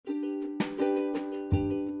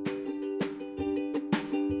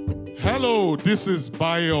Hello, this is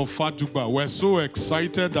Bayo Fatuba. We're so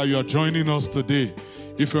excited that you're joining us today.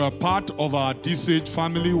 If you're a part of our DCH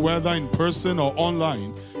family, whether in person or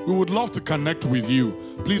online, we would love to connect with you.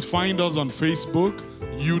 Please find us on Facebook,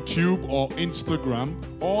 YouTube, or Instagram,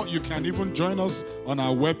 or you can even join us on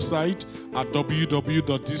our website at www.dch.church.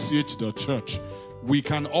 We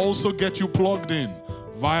can also get you plugged in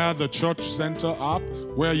via the Church Center app,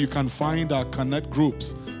 where you can find our connect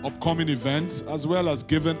groups, upcoming events, as well as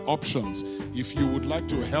given options if you would like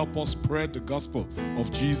to help us spread the gospel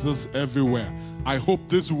of Jesus everywhere. I hope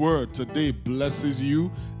this word today blesses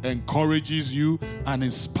you, encourages you, and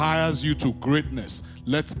inspires you to greatness.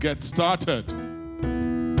 Let's get started.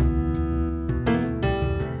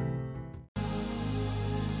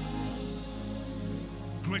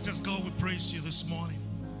 Greatest God, we praise you this morning.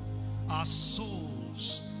 Our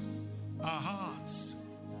souls, our hearts,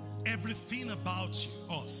 everything about you,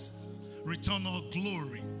 us, return all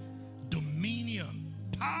glory, dominion,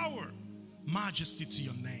 power, majesty to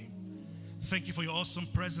your name. Thank you for your awesome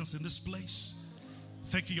presence in this place.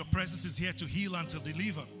 Thank you, your presence is here to heal and to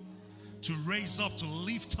deliver, to raise up, to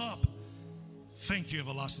lift up. Thank you,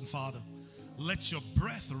 everlasting Father. Let your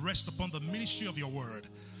breath rest upon the ministry of your word.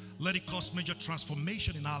 Let it cause major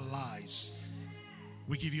transformation in our lives.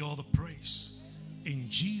 We give you all the praise. In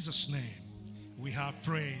Jesus' name, we have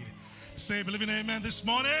prayed. Say, believe in amen this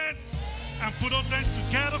morning. And put those hands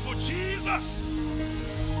together for Jesus.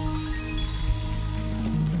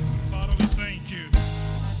 Father, we thank you.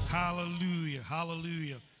 Hallelujah.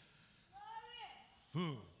 Hallelujah.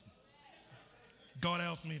 Ooh. God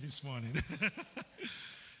help me this morning.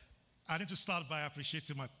 I need to start by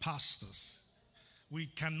appreciating my pastors. We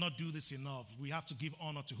cannot do this enough. We have to give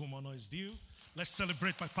honor to whom honor is due. Let's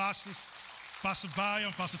celebrate my pastors, Pastor Bayo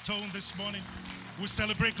and Pastor Tone this morning. We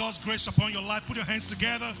celebrate God's grace upon your life. Put your hands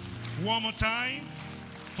together one more time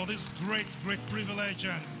for this great, great privilege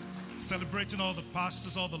and celebrating all the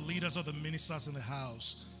pastors, all the leaders, all the ministers in the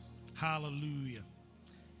house. Hallelujah.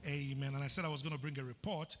 Amen. And I said I was going to bring a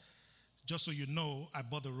report. Just so you know, I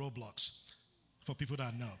bought the Roblox for people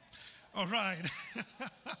that know. All right.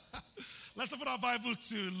 Let's open our Bible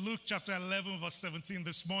to Luke chapter 11, verse 17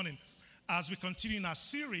 this morning. As we continue in our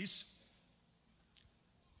series,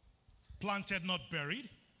 Planted Not Buried.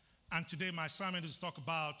 And today my assignment is to talk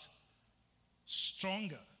about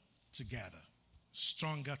stronger together.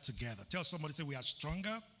 Stronger together. Tell somebody, say, we are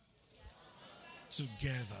stronger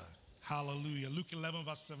together. Hallelujah. Luke 11,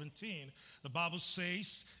 verse 17. The Bible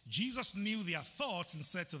says, Jesus knew their thoughts and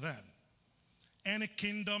said to them, any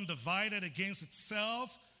kingdom divided against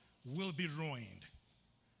itself will be ruined,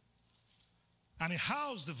 and a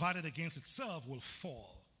house divided against itself will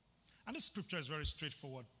fall. And this scripture is very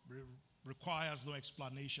straightforward, requires no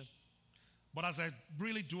explanation. But as I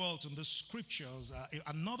really dwelt on the scriptures,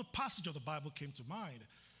 another passage of the Bible came to mind,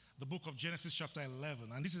 the book of Genesis chapter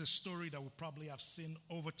 11. And this is a story that we probably have seen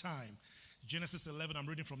over time. Genesis 11, I'm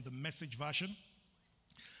reading from the Message version.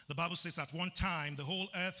 The Bible says at one time, the whole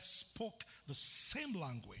earth spoke the same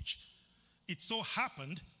language. It so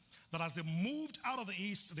happened that as they moved out of the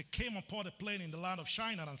east, they came upon a plain in the land of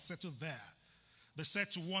Shinar and settled there. They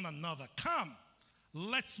said to one another, come,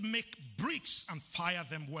 let's make bricks and fire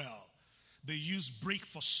them well. They used brick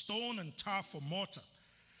for stone and tar for mortar.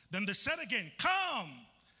 Then they said again, come,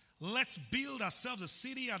 let's build ourselves a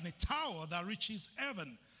city and a tower that reaches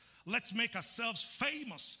heaven. Let's make ourselves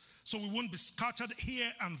famous so we won't be scattered here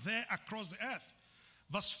and there across the earth.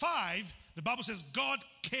 Verse 5, the Bible says, God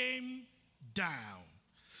came down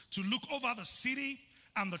to look over the city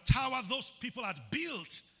and the tower those people had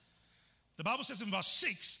built. The Bible says in verse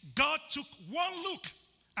 6, God took one look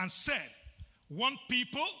and said, one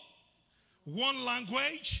people, one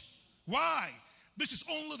language. Why? This is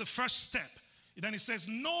only the first step. Then it says,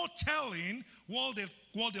 no telling what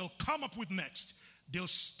they'll come up with next. They'll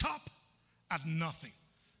stop at nothing.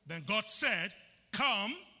 Then God said,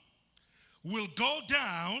 come, we'll go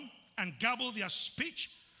down and gabble their speech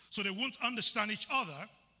so they won't understand each other.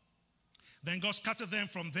 Then God scattered them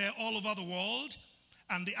from there all over the world,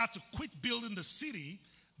 and they had to quit building the city.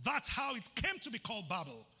 That's how it came to be called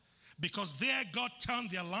Babel, because there God turned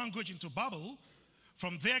their language into Babel.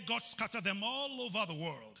 From there God scattered them all over the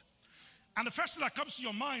world. And the first thing that comes to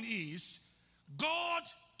your mind is, God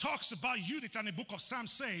talks about unity, and the book of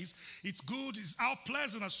Psalms says, it's good, it's how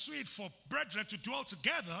pleasant and sweet for brethren to dwell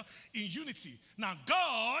together in unity. Now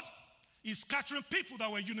God is scattering people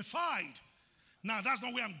that were unified. Now, that's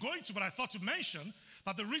not where I'm going to, but I thought to mention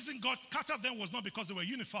that the reason God scattered them was not because they were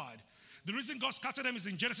unified. The reason God scattered them is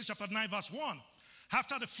in Genesis chapter 9, verse 1.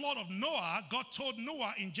 After the flood of Noah, God told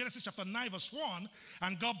Noah in Genesis chapter 9 verse 1,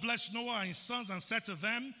 and God blessed Noah and his sons and said to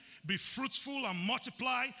them, be fruitful and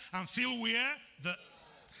multiply and fill where?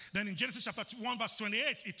 Then in Genesis chapter 1 verse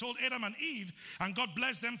 28, he told Adam and Eve, and God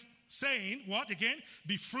blessed them, saying, what again?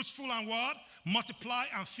 Be fruitful and what? Multiply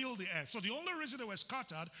and fill the earth. So the only reason they were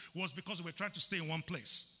scattered was because they were trying to stay in one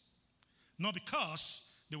place. Not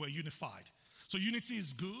because they were unified. So unity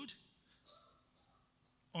is good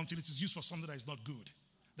until it is used for something that is not good.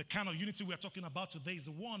 The kind of unity we are talking about today is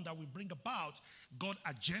the one that will bring about God's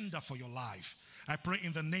agenda for your life. I pray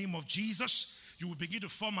in the name of Jesus, you will begin to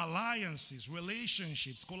form alliances,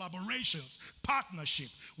 relationships, collaborations, partnership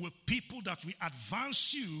with people that will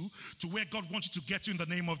advance you to where God wants you to get to in the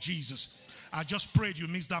name of Jesus. I just prayed you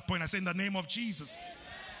missed that point. I said in the name of Jesus. Amen.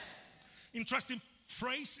 Interesting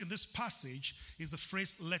phrase in this passage is the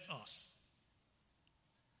phrase, let us.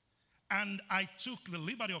 And I took the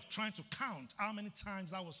liberty of trying to count how many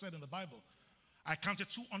times that was said in the Bible. I counted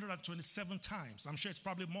 227 times. I'm sure it's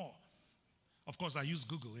probably more. Of course, I use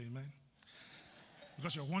Google, amen.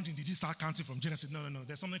 Because you're wondering, did you start counting from Genesis? No.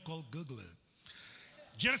 There's something called Google.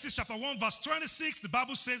 Genesis chapter 1, verse 26, the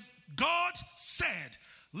Bible says, God said,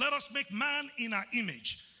 let us make man in our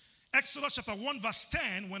image. Exodus chapter 1, verse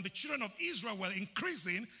 10, when the children of Israel were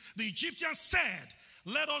increasing, the Egyptians said,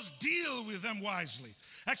 let us deal with them wisely.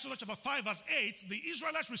 Exodus chapter 5, verse 8, the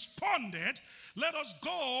Israelites responded, let us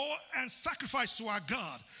go and sacrifice to our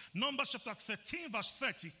God. Numbers chapter 13, verse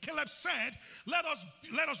 30, Caleb said, let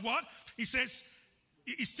us what? He says,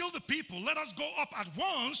 it's still the people, let us go up at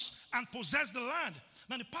once and possess the land.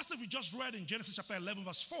 Now the passage we just read in Genesis chapter 11,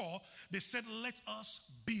 verse 4, they said, let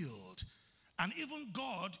us build. And even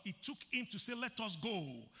God, it took him to say, let us go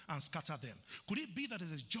and scatter them. Could it be that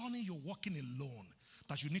there's a journey you're walking alone,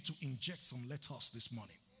 that you need to inject some let us this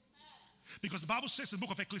morning? Because the Bible says in the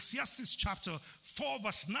book of Ecclesiastes chapter 4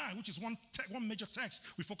 verse 9, which is one major text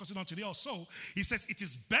we're focusing on today also, he says it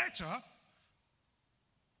is better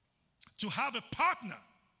to have a partner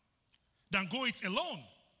than go it alone.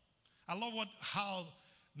 I love how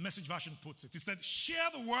Message Version puts it. He said, share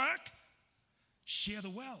the work, share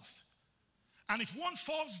the wealth. And if one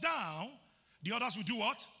falls down, the others will do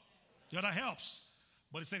what? The other helps.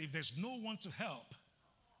 But he said, if there's no one to help,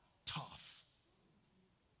 tough.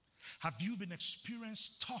 Have you been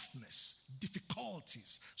experiencing toughness,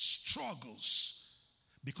 difficulties, struggles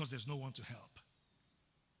because there's no one to help?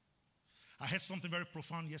 I heard something very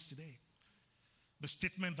profound yesterday. The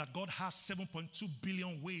statement that God has 7.2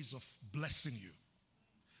 billion ways of blessing you,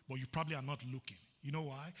 but you probably are not looking. You know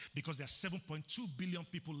why? Because there are 7.2 billion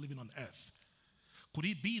people living on earth. Could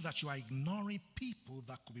it be that you are ignoring people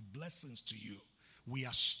that could be blessings to you? We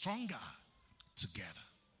are stronger together.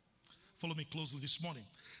 Follow me closely this morning.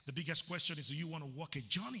 The biggest question is, do you want to walk a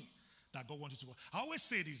journey that God wants you to walk? I always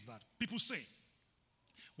say this, that people say,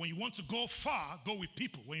 when you want to go far, go with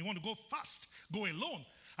people. When you want to go fast, go alone.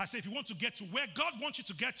 I say, if you want to get to where God wants you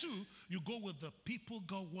to get to, you go with the people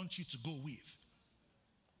God wants you to go with.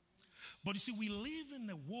 But you see, we live in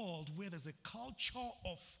a world where there's a culture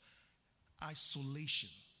of isolation.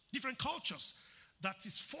 Different cultures that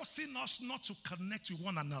is forcing us not to connect with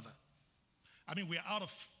one another. I mean, we're out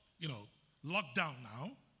of, lockdown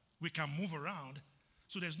now. We can move around.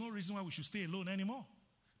 So there's no reason why we should stay alone anymore.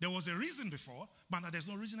 There was a reason before, but now there's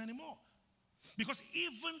no reason anymore. Because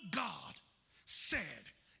even God said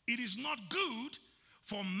it is not good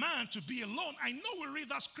for man to be alone. I know we read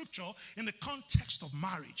that scripture in the context of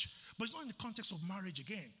marriage, but it's not in the context of marriage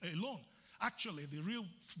again, alone. Actually, the real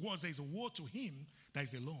word is a word to him that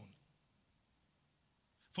is alone.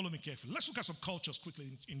 Follow me carefully. Let's look at some cultures quickly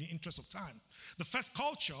in the interest of time. The first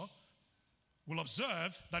culture we'll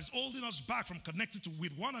observe that is holding us back from connecting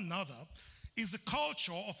with one another is the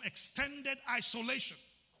culture of extended isolation.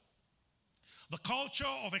 The culture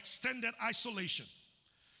of extended isolation.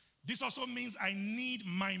 This also means I need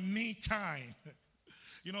my me time.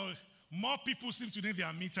 More people seem to need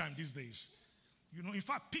their me time these days. In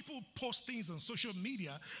fact, people post things on social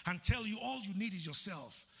media and tell you all you need is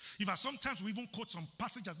yourself. In fact, sometimes we even quote some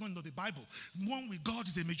passages not in the Bible. One with God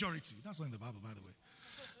is a majority. That's not in the Bible, by the way.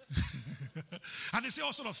 And they say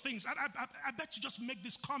all sort of things. And I bet you just make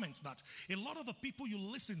this comment that a lot of the people you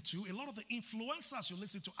listen to, a lot of the influencers you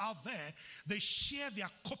listen to out there, they share their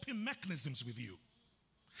coping mechanisms with you.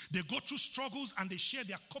 They go through struggles and they share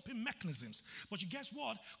their coping mechanisms. But you guess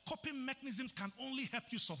what? Coping mechanisms can only help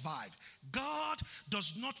you survive. God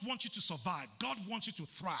does not want you to survive. God wants you to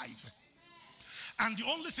thrive. And the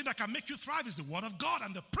only thing that can make you thrive is the Word of God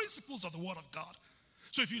and the principles of the Word of God.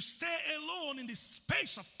 So if you stay alone in this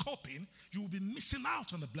space of coping, you will be missing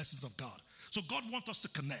out on the blessings of God. So God wants us to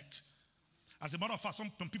connect. As a matter of fact,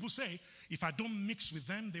 some people say, if I don't mix with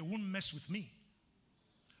them, they won't mess with me.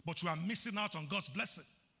 But you are missing out on God's blessing.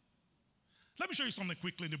 Let me show you something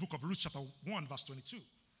quickly in the book of Ruth chapter 1 verse 22.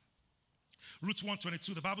 Ruth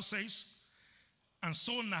 1:22, the Bible says, and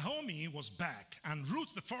so Naomi was back, and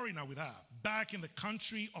Ruth the foreigner with her, back in the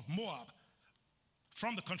country of Moab,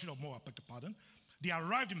 from the country of Moab, beg your pardon. They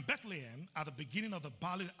arrived in Bethlehem at the beginning of the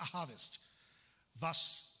barley harvest.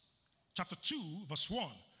 Chapter 2, verse 1.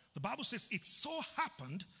 The Bible says, it so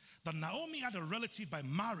happened that Naomi had a relative by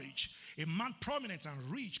marriage, a man prominent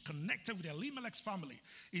and rich, connected with Elimelech's family.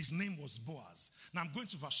 His name was Boaz. Now I'm going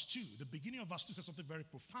to verse 2. The beginning of verse 2 says something very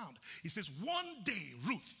profound. It says, one day,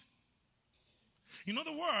 Ruth. In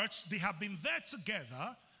other words, they have been there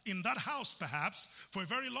together in that house perhaps for a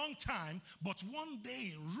very long time, but one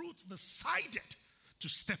day Ruth decided to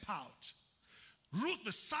step out. Ruth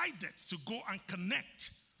decided to go and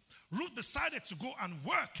connect. Ruth decided to go and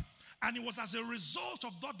work. And it was as a result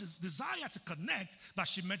of that desire to connect that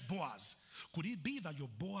she met Boaz. Could it be that your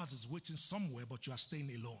Boaz is waiting somewhere, but you are staying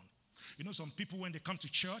alone? You know, some people, when they come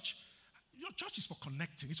to church, church is for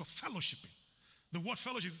connecting. It's for fellowshipping. The word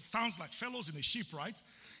fellowship sounds like fellows in a ship, right?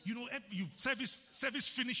 You know, service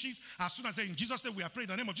finishes. As soon as in Jesus' name we are praying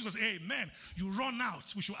in the name of Jesus, amen. You run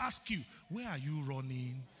out. We should ask you, where are you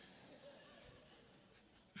running?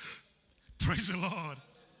 Praise the Lord.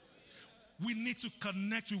 We need to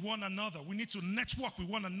connect with one another. We need to network with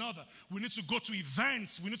one another. We need to go to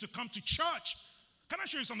events. We need to come to church. Can I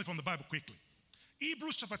show you something from the Bible quickly?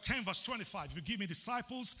 Hebrews chapter 10 verse 25. If you give me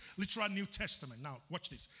disciples, literal New Testament. Now, watch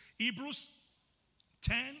this. Hebrews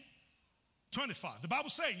 10, 25. The Bible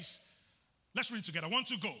says, let's read it together. 1,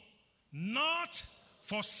 2, go. Not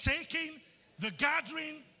forsaking the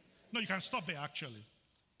gathering. No, you can stop there actually.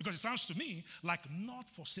 Because it sounds to me like not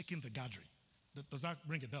forsaking the gathering. Does that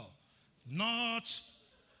ring a bell? Not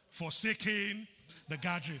forsaking the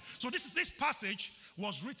gathering. So this passage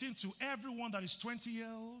was written to everyone that is 20 years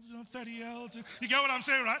old, 30 years old. You get what I'm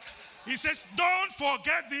saying, right? He says, don't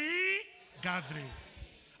forget the gathering.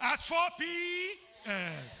 At 4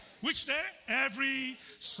 p.m. Which day? Every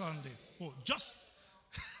Sunday. Oh, just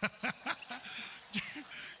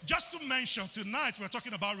to mention, tonight we're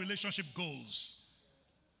talking about relationship goals.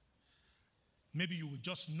 Maybe you will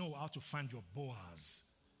just know how to find your Boaz.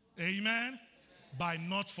 Amen? By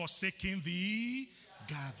not forsaking the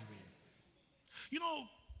gathering. You know,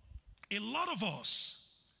 a lot of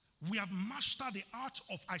us, we have mastered the art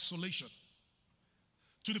of isolation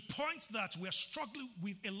to the point that we are struggling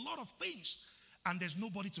with a lot of things and there's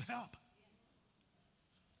nobody to help.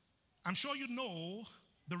 I'm sure you know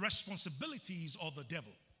the responsibilities of the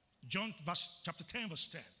devil. John chapter 10 verse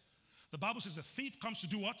 10. The Bible says the thief comes to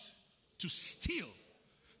do what? To steal,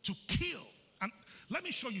 to kill. And let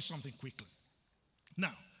me show you something quickly.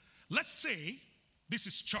 Now, let's say this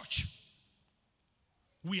is church.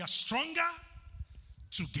 We are stronger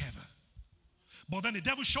together. But then the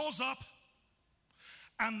devil shows up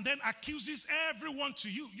and then accuses everyone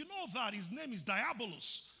to you. You know that his name is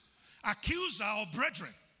Diabolos, accuser of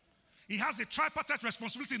brethren. He has a tripartite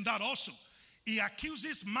responsibility in that also. He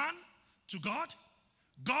accuses man to God,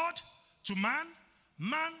 God to man,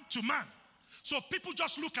 man to man. So people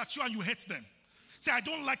just look at you and you hate them. Say, I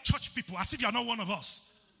don't like church people, as if you are not one of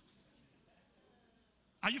us.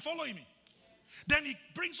 Are you following me? Then he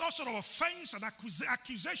brings all sort of offense and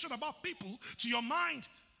accusation about people to your mind.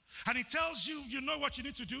 And he tells you, you know what you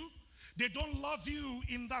need to do? They don't love you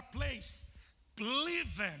in that place.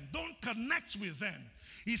 Leave them. Don't connect with them.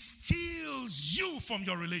 He steals you from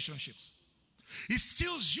your relationships. He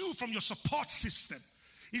steals you from your support system.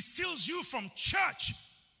 He steals you from church.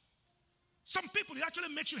 Some people, it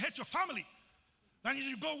actually makes you hate your family. Then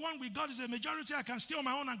you go one with God is a majority, I can stay on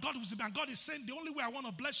my own, and God is saying the only way I want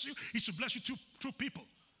to bless you is to bless you through people.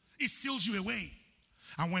 It steals you away.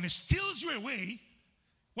 And when it steals you away,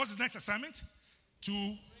 what's the next assignment?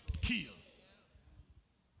 To kill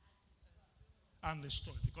and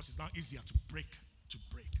destroy, because it's now easier to break.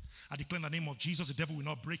 I declare in the name of Jesus, the devil will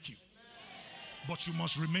not break you. But you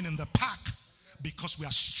must remain in the pack, because we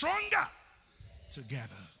are stronger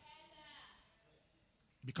together.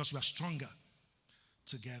 Because we are stronger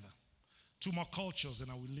together. 2 more cultures,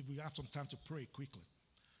 and we have some time to pray quickly.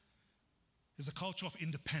 It's a culture of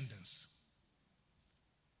independence,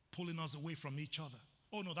 pulling us away from each other.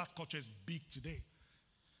 Oh no, that culture is big today.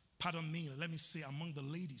 Pardon me, let me say among the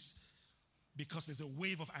ladies, because there's a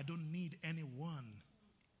wave of I don't need anyone,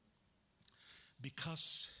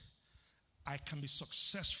 because I can be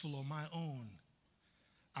successful on my own.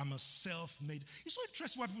 I'm a self-made. It's so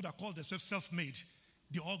interesting why people that call themselves self-made,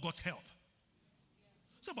 they all got help.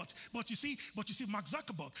 So, but you see, Mark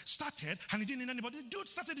Zuckerberg started and he didn't need anybody. The dude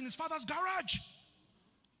started in his father's garage.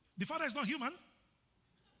 The father is not human.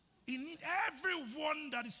 He needs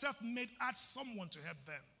everyone that is self-made adds someone to help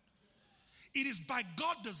them. It is by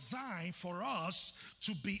God's design for us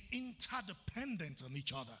to be interdependent on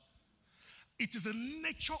each other. It is the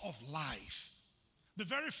nature of life. The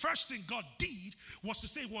very first thing God did was to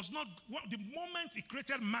say, it was not the moment he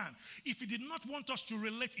created man. If he did not want us to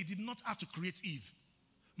relate, he did not have to create Eve.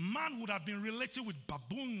 Man would have been related with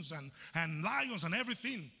baboons and lions and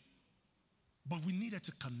everything. But we needed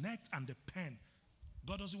to connect and depend.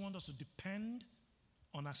 God doesn't want us to depend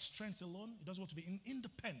on our strength alone. He doesn't want to be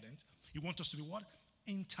independent. He wants us to be what?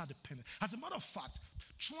 Interdependent. As a matter of fact,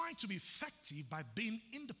 trying to be effective by being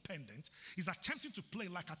independent is attempting to play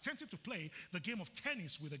the game of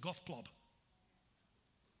tennis with a golf club.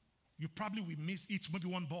 You probably will miss it, maybe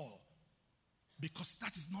one ball, because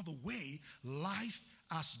that is not the way life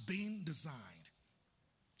has been designed.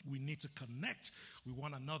 We need to connect with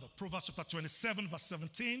one another. Proverbs chapter 27 verse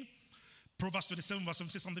 17. Proverbs 27 verse 17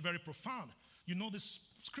 says something very profound. You know this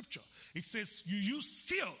scripture. It says, you use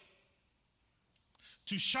steel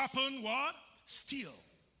to sharpen what? Steel.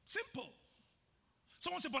 Simple.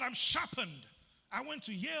 Someone said, but I'm sharpened. I went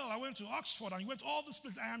to Yale, I went to Oxford, and I went to all these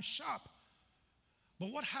places. I am sharp.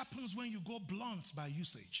 But what happens when you go blunt by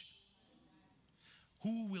usage?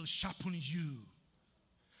 Who will sharpen you?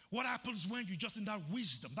 What happens when you just in that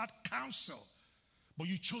wisdom, that counsel, but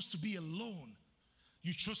you chose to be alone?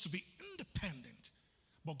 You chose to be independent.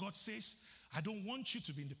 But God says, I don't want you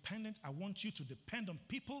to be independent. I want you to depend on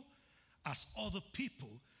people as other people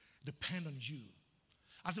depend on you.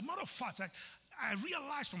 As a matter of fact, I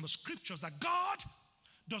realize from the scriptures that God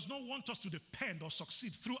does not want us to depend or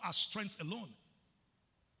succeed through our strength alone.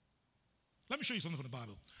 Let me show you something from the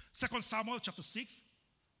Bible. 2 Samuel chapter 6.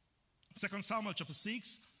 2 Samuel chapter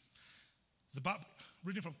 6. The Bible,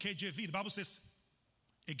 reading from KJV, the Bible says,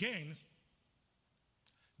 again,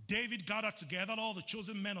 David gathered together all the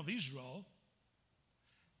chosen men of Israel.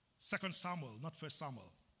 2 Samuel, not 1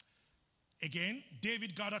 Samuel. Again,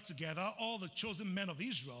 David gathered together all the chosen men of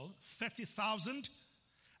Israel, 30,000.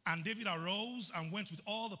 And David arose and went with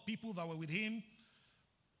all the people that were with him.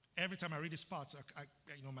 Every time I read this part,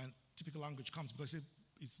 my typical language comes because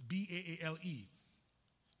it's B-A-A-L-E.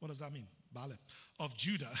 What does that mean? Baale. Of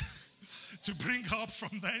Judah. To bring up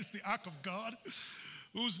from thence the ark of God,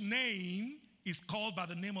 whose name is called by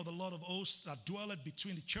the name of the Lord of hosts that dwelleth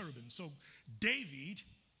between the cherubim. So David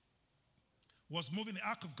was moving the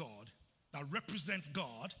ark of God that represents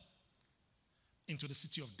God into the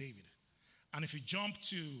city of David. And if you jump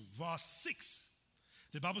to verse 6,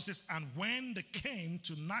 the Bible says, and when they came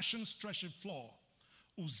to Nashon's threshing floor,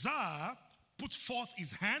 Uzzah put forth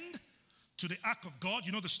his hand to the ark of God,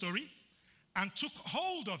 you know the story, and took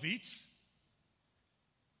hold of it,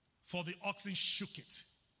 for the oxen shook it.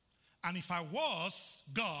 And if I was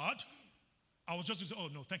God, I was just going to say, oh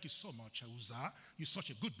no, thank you so much, Uzzah. You're such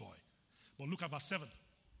a good boy. But look at verse 7.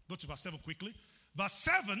 Go to verse 7 quickly. Verse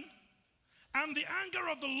 7, and the anger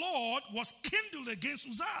of the Lord was kindled against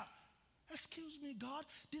Uzzah. Excuse me, God,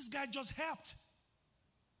 this guy just helped.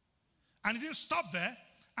 And he didn't stop there,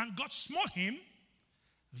 and God smote him,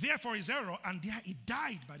 therefore his error, and there he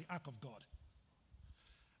died by the ark of God.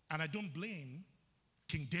 And I don't blame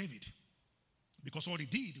King David, because what he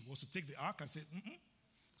did was to take the ark and say,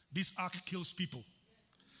 this ark kills people.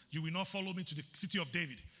 You will not follow me to the city of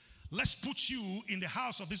David. Let's put you in the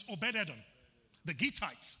house of this Obed-Edom, the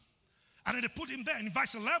Gittites. And then they put him there in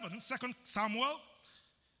verse 11, 2 Samuel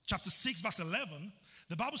chapter 6, verse 11.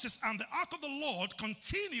 The Bible says, and the ark of the Lord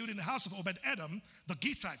continued in the house of Obed-Edom, the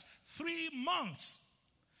Gittite, 3 months.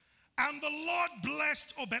 And the Lord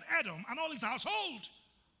blessed Obed-Edom and all his household.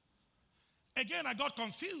 Again, I got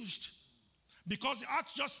confused because the ark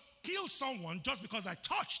just killed someone just because I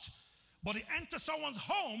touched. But it entered someone's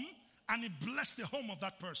home and it blessed the home of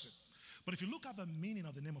that person. But if you look at the meaning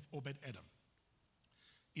of the name of Obed-Edom,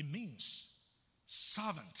 it means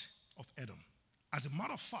servant of Edom. As a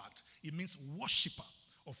matter of fact, it means worshiper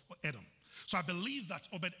of Edom. So I believe that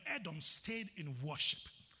Obed-Edom stayed in worship,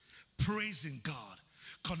 praising God,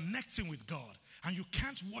 connecting with God. And you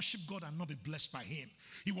can't worship God and not be blessed by him.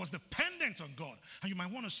 He was dependent on God. And you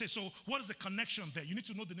might want to say, so what is the connection there? You need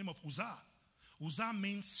to know the name of Uzzah. Uzzah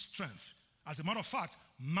means strength. As a matter of fact,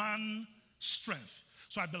 man strength.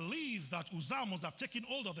 So I believe that Uzzah must have taken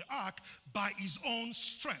hold of the ark by his own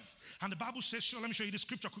strength. And the Bible says, let me show you this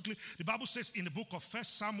scripture quickly. The Bible says in the book of 1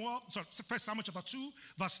 Samuel chapter 2,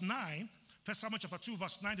 verse 9, 1 Samuel chapter 2,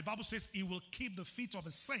 verse 9, the Bible says, he will keep the feet of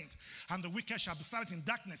the saint, and the wicked shall be silent in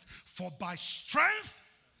darkness. For by strength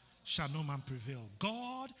shall no man prevail.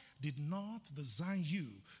 God did not design you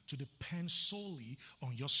to depend solely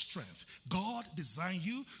on your strength. God designed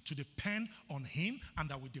you to depend on him, and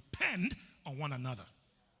that we depend on one another.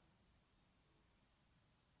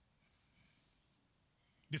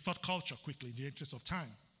 The third culture, quickly, in the interest of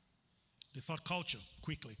time. The third culture,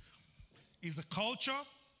 quickly, is the culture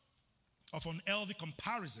of unhealthy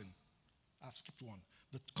comparison. I've skipped one.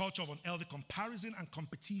 The culture of unhealthy comparison and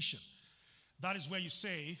competition. That is where you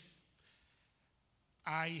say,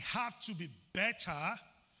 I have to be better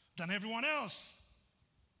than everyone else.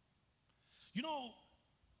 You know,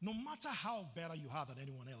 no matter how better you are than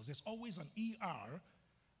anyone else, there's always an ER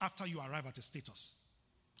after you arrive at a status.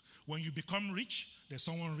 When you become rich, there's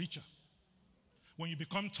someone richer. When you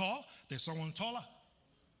become tall, there's someone taller.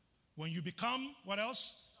 When you become, what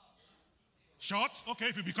else? Short. Okay,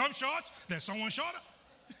 if you become short, there's someone shorter.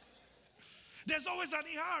 There's always an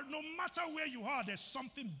ER. No matter where you are, there's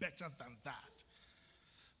something better than that.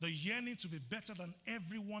 The yearning to be better than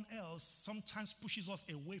everyone else sometimes pushes us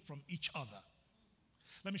away from each other.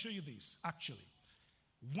 Let me show you this, actually.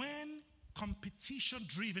 When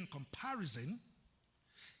competition-driven comparison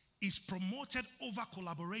is promoted over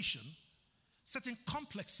collaboration, certain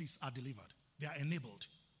complexes are delivered. They are enabled.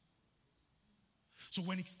 So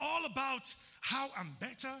when it's all about how I'm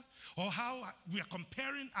better or how we are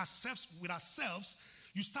comparing ourselves with ourselves,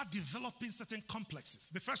 you start developing certain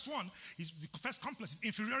complexes. The first complex is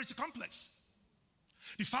inferiority complex.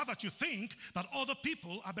 The fact that you think that other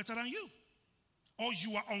people are better than you, or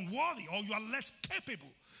you are unworthy, or you are less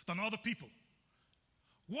capable than other people.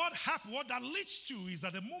 What that leads to is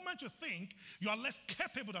that the moment you think you are less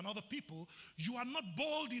capable than other people, you are not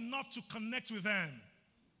bold enough to connect with them.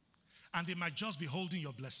 And they might just be holding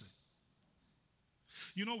your blessing.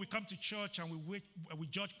 You know, we come to church and we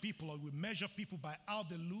judge people, or we measure people by how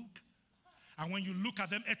they look. And when you look at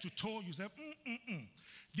them head to toe, you say,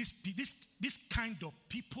 This kind of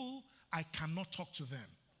people, I cannot talk to them.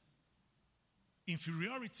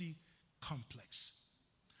 Inferiority complex.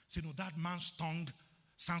 So, that man's tongue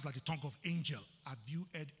sounds like the tongue of angel. Have you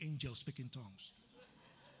heard angels speak in tongues?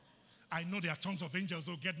 I know there are tongues of angels,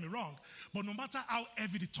 don't get me wrong. But no matter how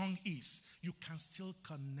heavy the tongue is, you can still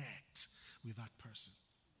connect with that person.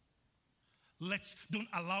 Don't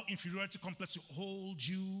allow inferiority complex to hold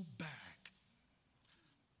you back.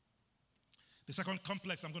 The second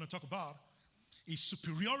complex I'm going to talk about is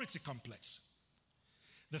superiority complex.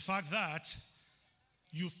 The fact that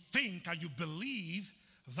you think and you believe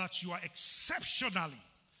that you are exceptionally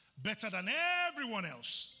better than everyone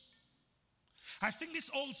else. I think this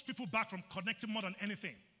holds people back from connecting more than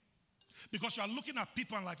anything. Because you are looking at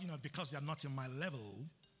people and because they are not in my level,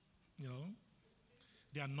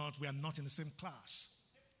 we are not in the same class.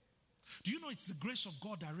 Do you know it's the grace of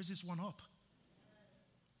God that raises one up?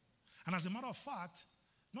 And as a matter of fact,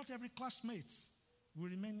 not every classmate will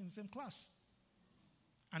remain in the same class.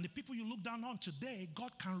 And the people you look down on today,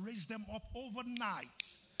 God can raise them up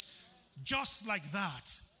overnight. Just like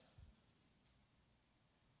that.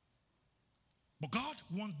 But God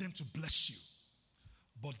wants them to bless you.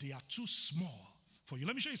 But they are too small for you.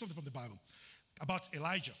 Let me show you something from the Bible about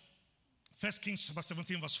Elijah. 1 Kings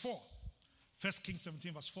 17 verse 4. 1 Kings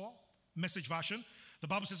 17 verse 4. Message version. The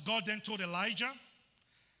Bible says, God then told Elijah,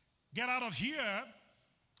 get out of here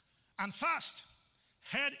and fast.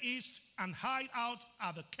 Head east and hide out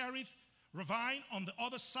at the Kerith ravine on the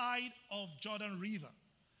other side of Jordan River.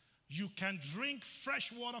 You can drink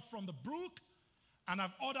fresh water from the brook, and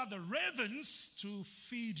I've ordered the ravens to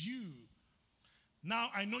feed you. Now,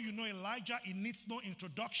 I know you know Elijah. He needs no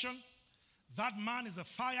introduction. That man is a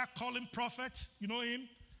fire-calling prophet. You know him?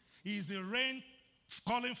 He is a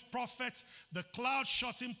rain-calling prophet, the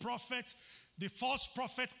cloud-shutting prophet, the false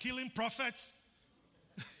prophet killing prophet,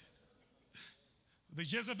 the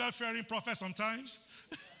Jezebel-fearing prophet sometimes.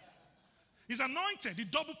 He's anointed, the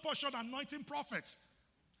double-portion anointing prophet.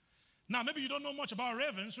 Now, maybe you don't know much about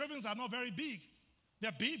ravens. Ravens are not very big.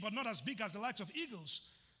 They're big, but not as big as the likes of eagles.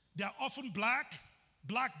 They are often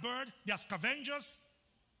blackbird. They are scavengers.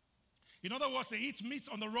 In other words, they eat meat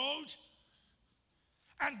on the road.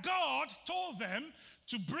 And God told them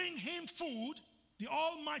to bring him food, the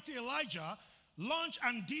almighty Elijah, lunch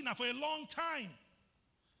and dinner for a long time.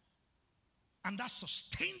 And that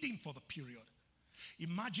sustained him for the period.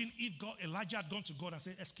 Imagine if Elijah had gone to God and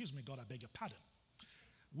said, excuse me, God, I beg your pardon.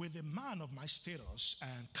 With a man of my status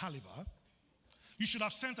and caliber, you should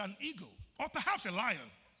have sent an eagle or perhaps a lion,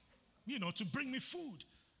 to bring me food.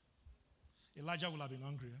 Elijah would have been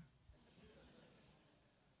hungry.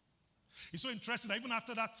 It's so interesting that even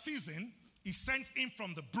after that season, he sent him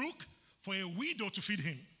from the brook for a widow to feed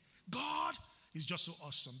him. God is just so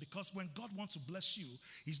awesome because when God wants to bless you,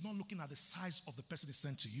 he's not looking at the size of the person he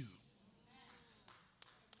sent to you.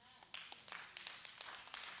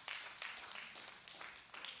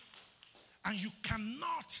 And you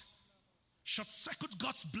cannot short-circuit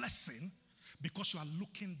God's blessing because you are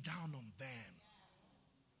looking down on them.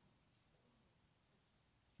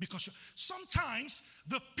 Because sometimes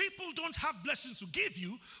the people don't have blessings to give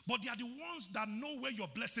you, but they are the ones that know where your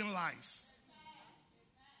blessing lies.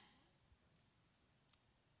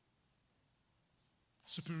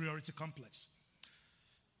 Superiority complex.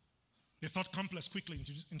 The third complex, quickly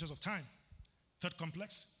in terms of time. Third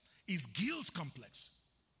complex is guilt complex.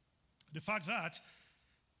 The fact that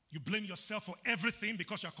you blame yourself for everything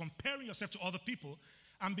because you're comparing yourself to other people.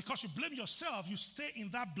 And because you blame yourself, you stay in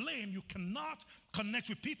that blame. You cannot connect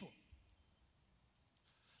with people.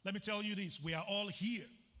 Let me tell you this. We are all here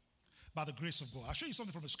by the grace of God. I'll show you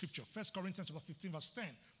something from the scripture. 1 Corinthians chapter 15 verse 10.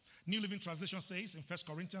 New Living Translation says in 1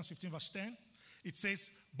 Corinthians 15 verse 10, it says,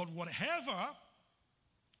 but whatever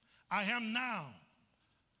I am now,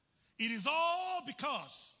 it is all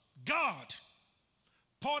because God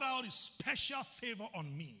poured out his special favor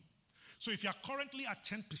on me. So if you are currently at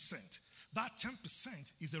 10%, that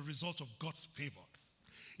 10% is a result of God's favor.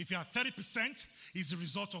 If you are 30%, it's a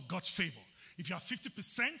result of God's favor. If you are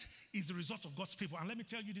 50%, it's a result of God's favor. And let me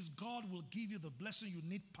tell you this, God will give you the blessing you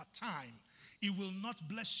need per time. He will not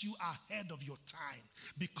bless you ahead of your time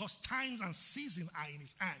because times and seasons are in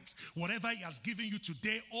his hands. Whatever he has given you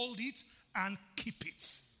today, hold it and keep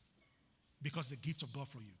it because the gift of God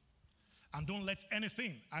for you. And don't let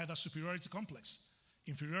anything, either superiority complex,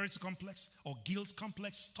 inferiority complex, or guilt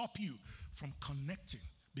complex stop you from connecting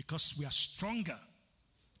because we are stronger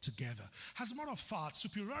together. As a matter of fact,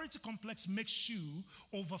 superiority complex makes you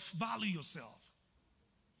overvalue yourself.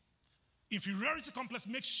 Inferiority complex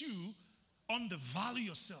makes you undervalue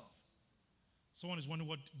yourself. Someone is wondering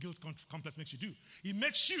what guilt complex makes you do. It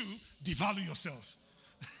makes you devalue yourself.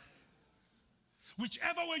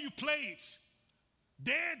 Whichever way you play it,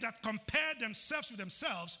 they that compare themselves with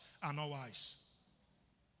themselves are not wise.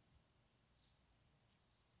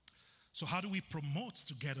 So how do we promote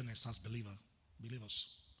togetherness as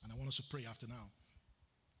believers? And I want us to pray after now.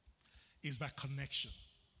 Is by connection.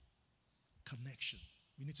 Connection.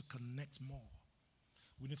 We need to connect more.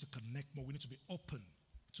 We need to connect more. We need to be open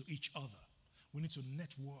to each other. We need to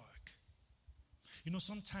network. You know,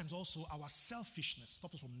 sometimes also our selfishness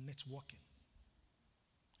stops us from networking.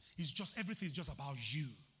 It's just, everything is just about you.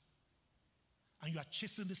 And you are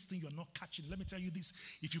chasing this thing, you are not catching it. Let me tell you this,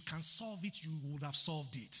 if you can solve it, you would have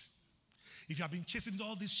solved it. If you have been chasing it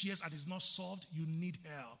all these years and it's not solved, you need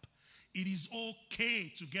help. It is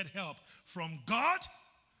okay to get help from God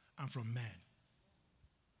and from men.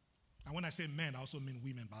 And when I say men, I also mean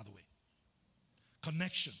women, by the way.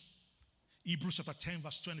 Connection. Hebrews chapter 10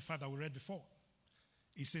 verse 25 that we read before.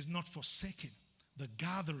 It says, not forsaking the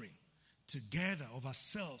gathering together of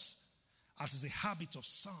ourselves, as is a habit of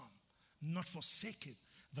some, not forsaking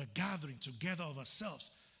the gathering together of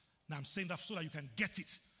ourselves. Now I'm saying that so that you can get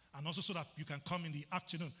it, and also so that you can come in the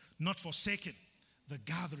afternoon, not forsaking the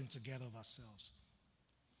gathering together of ourselves.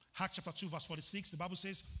 Acts chapter 2 verse 46, the Bible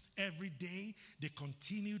says, every day they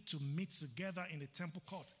continued to meet together in the temple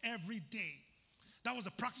courts. Every day. That was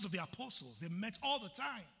the practice of the apostles. They met all the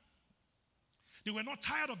time. They were not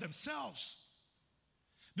tired of themselves.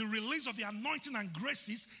 The release of the anointing and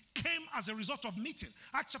graces came as a result of meeting.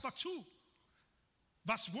 Acts chapter 2,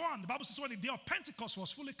 verse 1, the Bible says when the day of Pentecost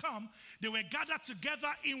was fully come, they were gathered together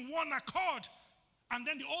in one accord. And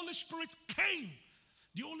then the Holy Spirit came.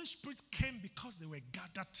 The Holy Spirit came because they were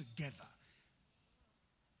gathered together.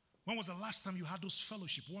 When was the last time you had those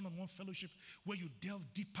fellowship, one-on-one fellowship, where you delve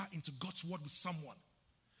deeper into God's word with someone?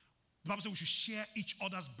 The Bible says we should share each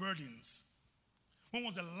other's burdens. When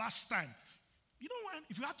was the last time? You know when,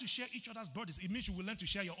 if you have to share each other's burdens, it means you will learn to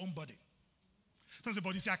share your own burden.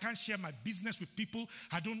 Somebody say, I can't share my business with people.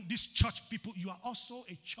 These church people. You are also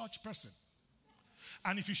a church person.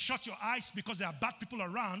 And if you shut your eyes because there are bad people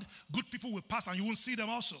around, good people will pass and you won't see them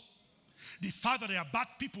also. The fact that there are bad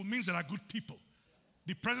people means there are good people.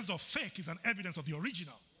 The presence of fake is an evidence of the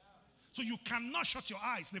original. So you cannot shut your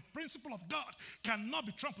eyes. The principle of God cannot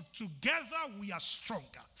be trampled. Together we are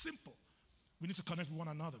stronger. Simple. We need to connect with one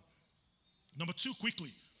another. Number two,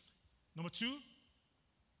 quickly. Number two,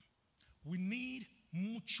 we need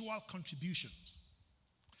mutual contributions.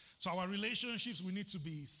 So our relationships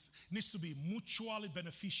needs to be mutually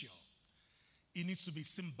beneficial. It needs to be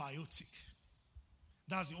symbiotic.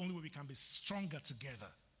 That's the only way we can be stronger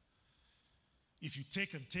together. If you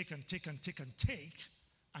take and take and take and take and take,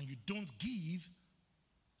 and you don't give,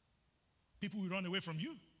 people will run away from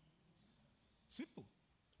you. Simple.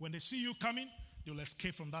 When they see you coming, they'll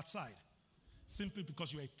escape from that side. Simply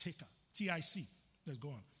because you're a taker. TIC. Let's go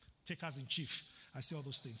on. Takers in chief. I see all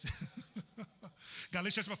those things.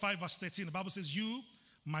 Galatians 5 verse 13. The Bible says, you,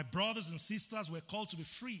 my brothers and sisters, were called to be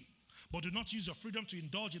free, but do not use your freedom to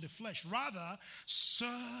indulge in the flesh. Rather,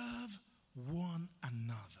 serve one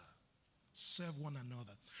another. Serve one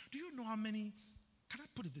another. Do you know how many, can I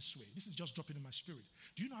put it this way? This is just dropping in my spirit.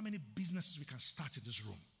 Do you know how many businesses we can start in this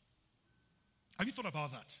room? Have you thought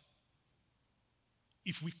about that?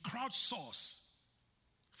 If we crowdsource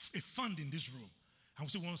a fund in this room and we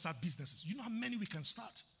say we want to start businesses, you know how many we can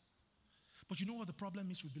start? But you know what the problem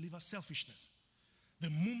is with believers? Selfishness. The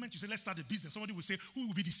moment you say, let's start a business, somebody will say, who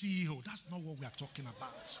will be the CEO? That's not what we are talking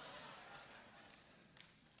about.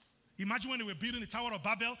 Imagine when they were building the Tower of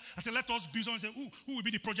Babel, I said, let us build. Someone say, who will be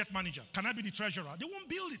the project manager? Can I be the treasurer? They won't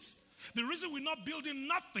build it. The reason we're not building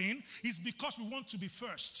nothing is because we want to be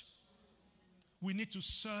first. We need to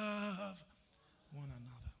serve one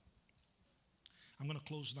another. I'm going to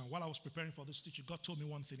close now. While I was preparing for this teaching, God told me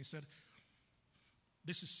one thing. He said,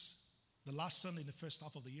 this is the last Sunday in the first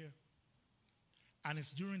half of the year. And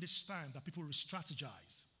it's during this time that people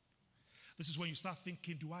re-strategize. This is when you start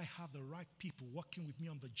thinking, do I have the right people working with me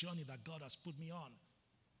on the journey that God has put me on?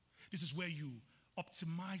 This is where you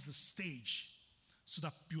optimize the stage so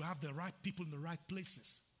that you have the right people in the right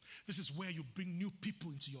places. This is where you bring new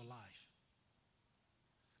people into your life.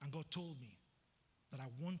 And God told me that I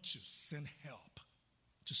want to send help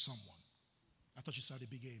to someone. I thought you said a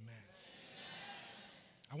big amen.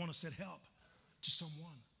 I want to send help to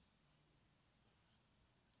someone.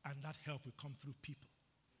 And that help will come through people.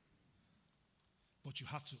 But you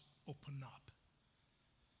have to open up.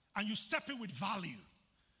 And you step in with value,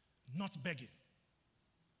 not begging.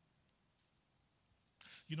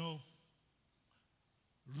 You know,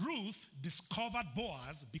 Ruth discovered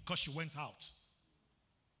Boaz because she went out.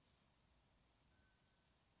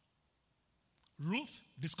 Ruth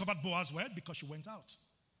discovered Boaz where? Because she went out.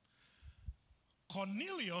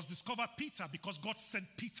 Cornelius discovered Peter because God sent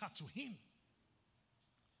Peter to him.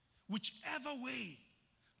 Whichever way,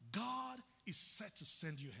 God is set to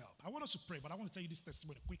send you help. I want us to pray, but I want to tell you this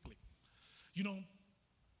testimony quickly. You know,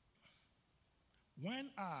 when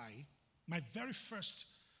my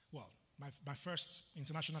first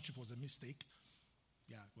international trip was a mistake.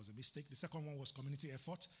 Yeah, it was a mistake. The second one was community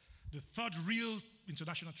effort. The third real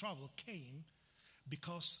international travel came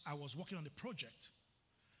because I was working on a project.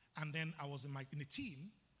 And then I was in a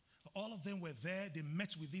team. All of them were there. They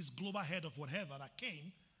met with this global head of whatever that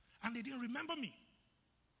came. And they didn't remember me.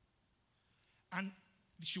 And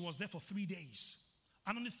she was there for 3 days.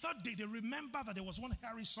 And on the third day, they remembered that there was one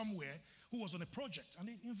Harry somewhere who was on a project. And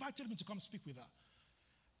they invited me to come speak with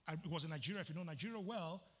her. It was in Nigeria. If you know Nigeria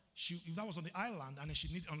well, if that was on the island and then she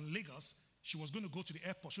needed on Lagos, she was going to go to the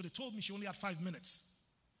airport. So they told me she only had 5 minutes.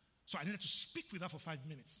 So I needed to speak with her for 5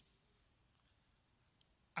 minutes.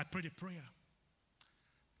 I prayed a prayer.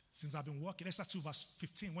 Since I've been working, Esther 2 verse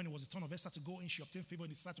 15, when it was the turn of Esther to go in, she obtained favor in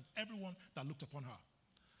the sight of everyone that looked upon her.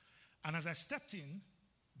 And as I stepped in,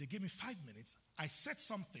 they gave me 5 minutes. I said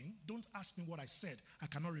something. Don't ask me what I said. I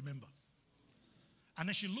cannot remember. And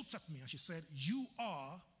then she looked at me and she said, you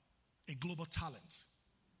are a global talent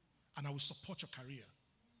and I will support your career.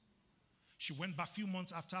 She went back a few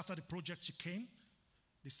months after the project. She came.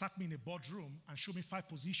 They sat me in a boardroom and showed me 5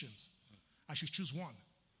 positions. I should choose one.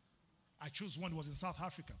 I chose one. It was in South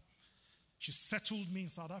Africa. She settled me in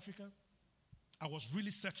South Africa. I was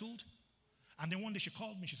really settled. And then one day she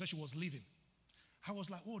called me. She said she was leaving. I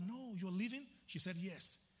was like, oh no, you're leaving? She said,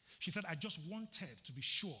 yes. She said, I just wanted to be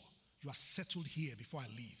sure you are settled here before I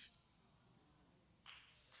leave.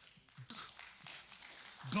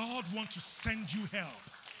 God wants to send you help.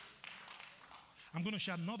 I'm going to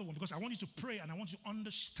share another one because I want you to pray and I want you to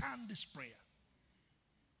understand this prayer.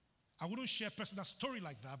 I wouldn't share a personal story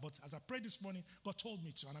like that, but as I prayed this morning, God told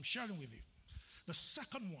me to, and I'm sharing with you. The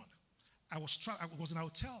second one, I was in a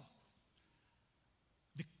hotel.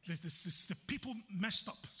 The people messed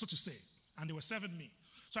up, so to say, and they were serving me.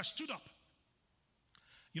 So I stood up.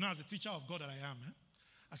 You know, as a teacher of God that I am,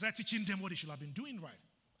 I started teaching them what they should have been doing right.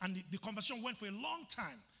 And the conversation went for a long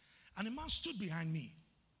time. And a man stood behind me.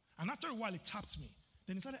 And after a while, he tapped me.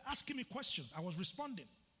 Then he started asking me questions. I was responding.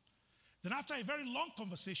 Then after a very long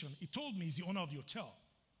conversation, he told me he's the owner of the hotel.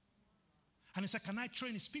 And he said, can I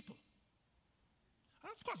train his people?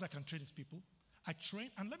 Of course I can train his people. I train,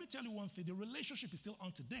 and let me tell you one thing, the relationship is still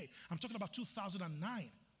on today. I'm talking about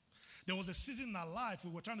 2009. There was a season in our life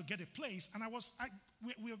we were trying to get a place, and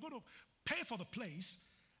we were going to pay for the place,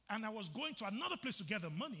 and I was going to another place to get the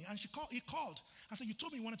money, and he called. I said, you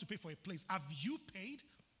told me you wanted to pay for a place. Have you paid?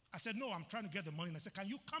 I said, no, I'm trying to get the money. And I said, can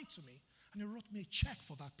you come to me? And he wrote me a check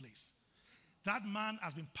for that place. That man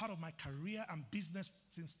has been part of my career and business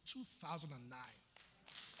since 2009.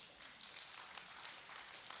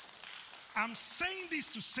 I'm saying this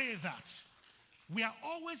to say that we are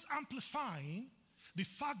always amplifying the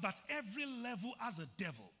fact that every level has a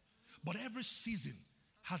devil, but every season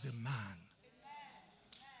has a man.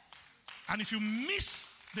 And if you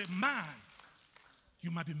miss the man,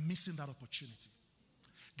 you might be missing that opportunity.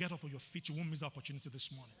 Get up on your feet. You won't miss the opportunity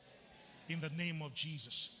this morning. In the name of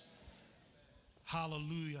Jesus.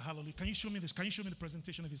 Hallelujah. Hallelujah. Can you show me this? Can you show me the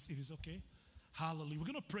presentation if it's okay? Hallelujah. We're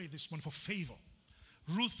going to pray this morning for favor.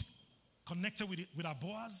 Ruth connected with our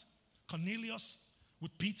Boaz. Cornelius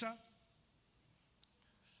with Peter.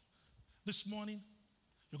 This morning,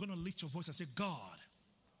 you're going to lift your voice and say, God,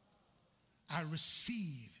 I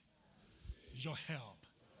receive your help.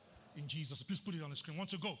 In Jesus. Please put it on the screen. Want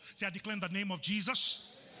to go? Say, I declare in the name of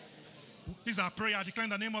Jesus. This is our prayer. I declare in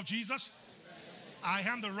the name of Jesus. I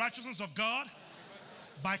am the righteousness of God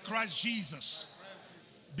by Christ Jesus.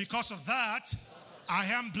 Because of that, I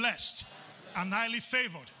am blessed and highly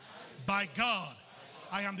favored by God.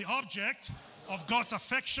 I am the object of God's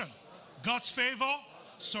affection. God's favor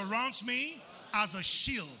surrounds me as a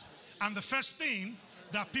shield. And the first thing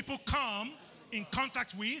that people come in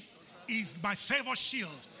contact with is my favor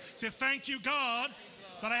shield. Say, thank you, God,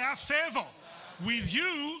 that I have favor with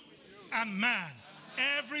you and man.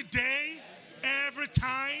 Every day, every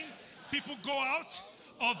time, people go out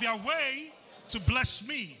of their way to bless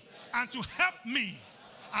me and to help me.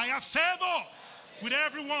 I have favor with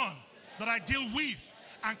everyone that I deal with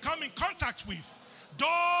and come in contact with.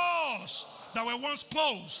 Doors that were once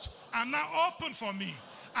closed are now open for me.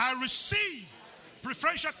 I receive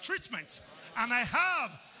preferential treatment and I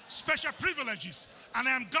have special privileges. And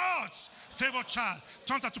I am God's favored child.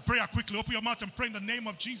 Turn that to prayer quickly. Open your mouth and pray in the name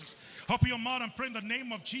of Jesus. Open your mouth and pray in the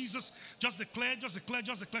name of Jesus. Just declare, just declare,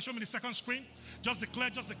 just declare. Show me the second screen. Just declare,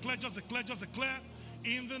 just declare, just declare, just declare.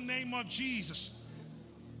 In the name of Jesus.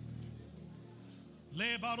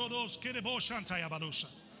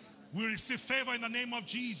 We receive favor in the name of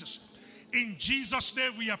Jesus. In Jesus'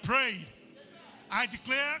 name we are prayed. I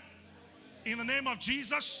declare in the name of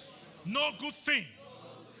Jesus, no good thing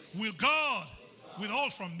will God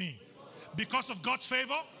withhold from me. Because of God's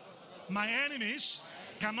favor, my enemies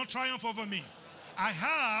cannot triumph over me. I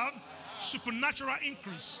have supernatural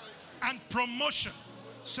increase and promotion.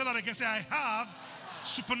 Say that again. Say, I have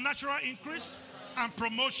supernatural increase and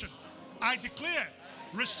promotion. I declare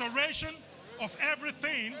restoration of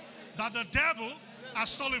everything that the devil has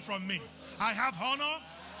stolen from me. I have honor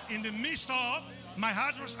in the midst of my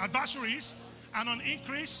adversaries and an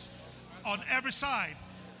increase on every side.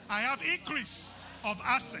 I have increase of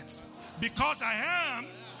assets because I am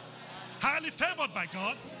highly favored by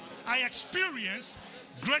God. I experience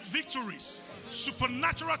great victories,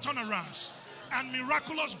 supernatural turnarounds, and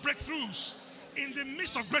miraculous breakthroughs in the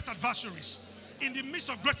midst of great adversaries, in the midst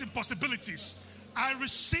of great impossibilities. I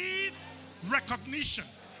receive recognition,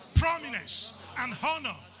 prominence, and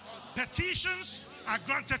honor. Petitions are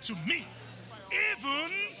granted to me,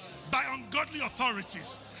 even by ungodly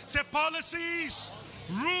authorities. Say, policies,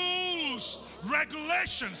 rules,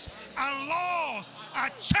 regulations, and laws are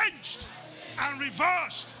changed and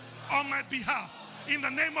reversed on my behalf. In the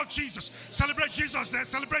name of Jesus. Celebrate Jesus there.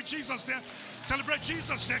 Celebrate Jesus there. Celebrate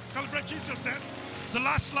Jesus there. Celebrate Jesus there. The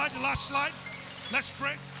last slide. The last slide. Let's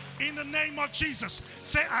pray. In the name of Jesus.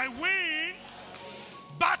 Say, I win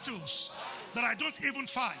battles that I don't even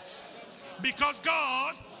fight, because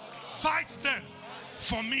God fights them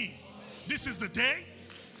for me. This is the day,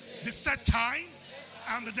 the set time,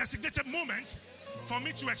 and the designated moment for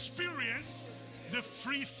me to experience the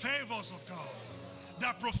free favors of God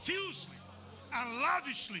that profusely and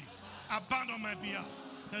lavishly abound on my behalf.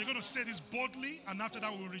 Now you're going to say this boldly, and after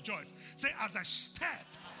that we will rejoice. Say, as I step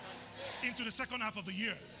into the second half of the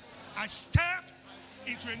year, I step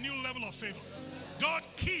into a new level of favor. God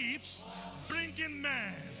keeps bringing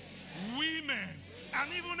men, women,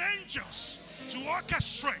 and even angels to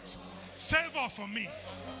orchestrate favor for me.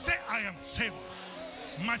 Say, I am favored.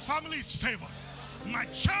 My family is favored. My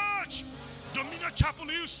church, Dominion Chapel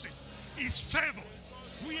Houston, is favored.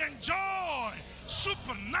 We enjoy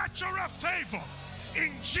supernatural favor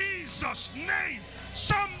in Jesus' name.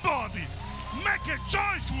 Somebody make a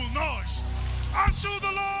joyful noise unto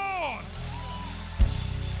the Lord.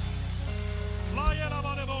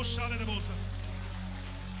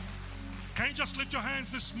 Can you just lift your hands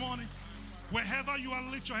this morning Wherever you are,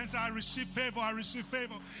 lift your hands. I receive favor. I receive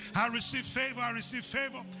favor. I receive favor. I receive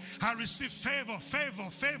favor. I receive favor. Favor.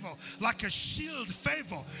 Favor. Like a shield.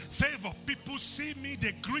 Favor. Favor. People see me.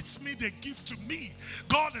 They greet me. They give to me.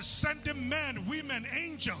 God is sending men, women,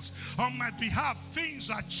 angels on my behalf. Things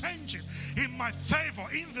are changing in my favor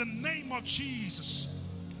in the name of Jesus.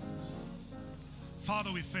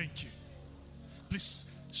 Father, we thank you.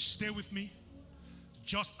 Please stay with me.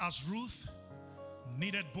 Just as Ruth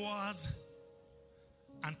needed Boaz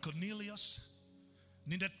and Cornelius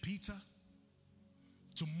needed Peter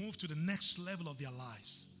to move to the next level of their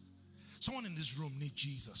lives, someone in this room needs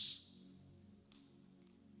Jesus.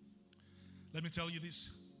 Let me tell you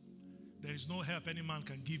this. There is no help any man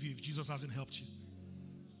can give you if Jesus hasn't helped you.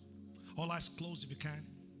 All eyes closed if you can.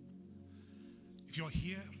 If you're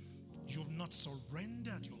here, you have not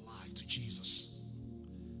surrendered your life to Jesus.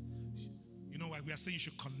 You know why we are saying you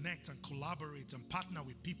should connect and collaborate and partner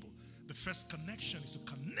with people. The first connection is to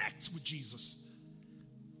connect with Jesus.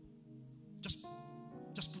 Just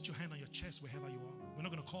put your hand on your chest wherever you are. We're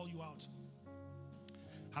not going to call you out.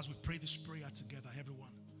 As we pray this prayer together,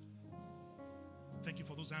 everyone. Thank you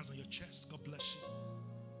for those hands on your chest. God bless you.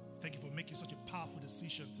 Thank you for making such a powerful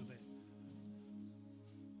decision today.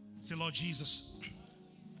 Say, Lord Jesus,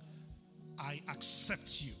 I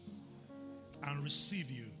accept you and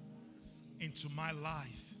receive you into my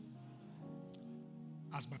life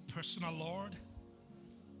as my personal Lord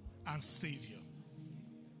and Savior.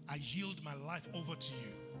 I yield my life over to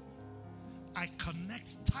you. I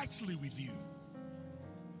connect tightly with you.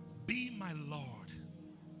 Be my Lord.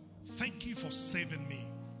 Thank you for saving me.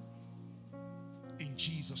 In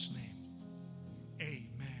Jesus' name,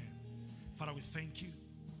 amen. Father, we thank you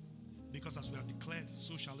because as we have declared,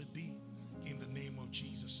 so shall it be in the name of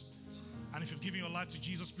Jesus. And if you've given your life to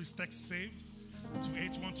Jesus, please text SAVED to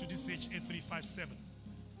 812-DCH-8357.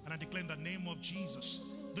 And I declare in the name of Jesus,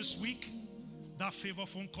 this week, that favor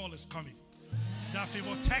phone call is coming. That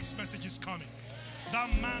favor text message is coming. That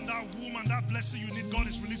man, that woman, that blessing you need, God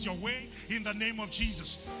is released your way in the name of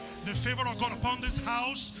Jesus. The favor of God upon this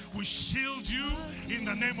house will shield you in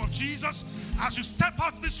the name of Jesus. As you step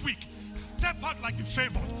out this week, step out like you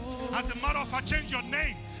favored. As a matter of fact, change your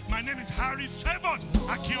name. My name is Harry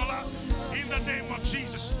Akinola in the name of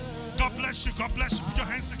Jesus. God bless you. God bless you. Put your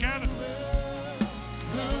hands together.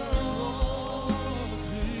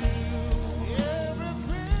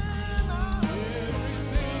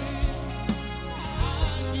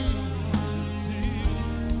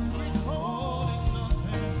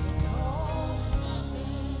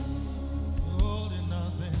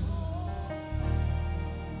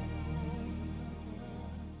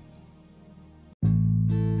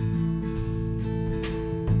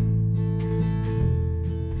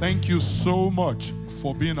 Thank you so much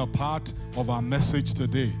for being a part of our message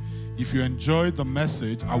today. If you enjoyed the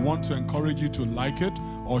message, I want to encourage you to like it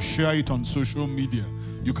or share it on social media.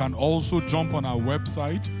 You can also jump on our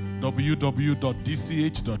website, www.dch.church,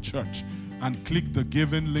 and click the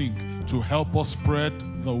giving link to help us spread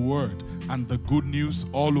the word and the good news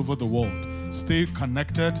all over the world. Stay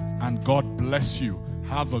connected and God bless you.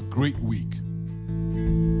 Have a great week.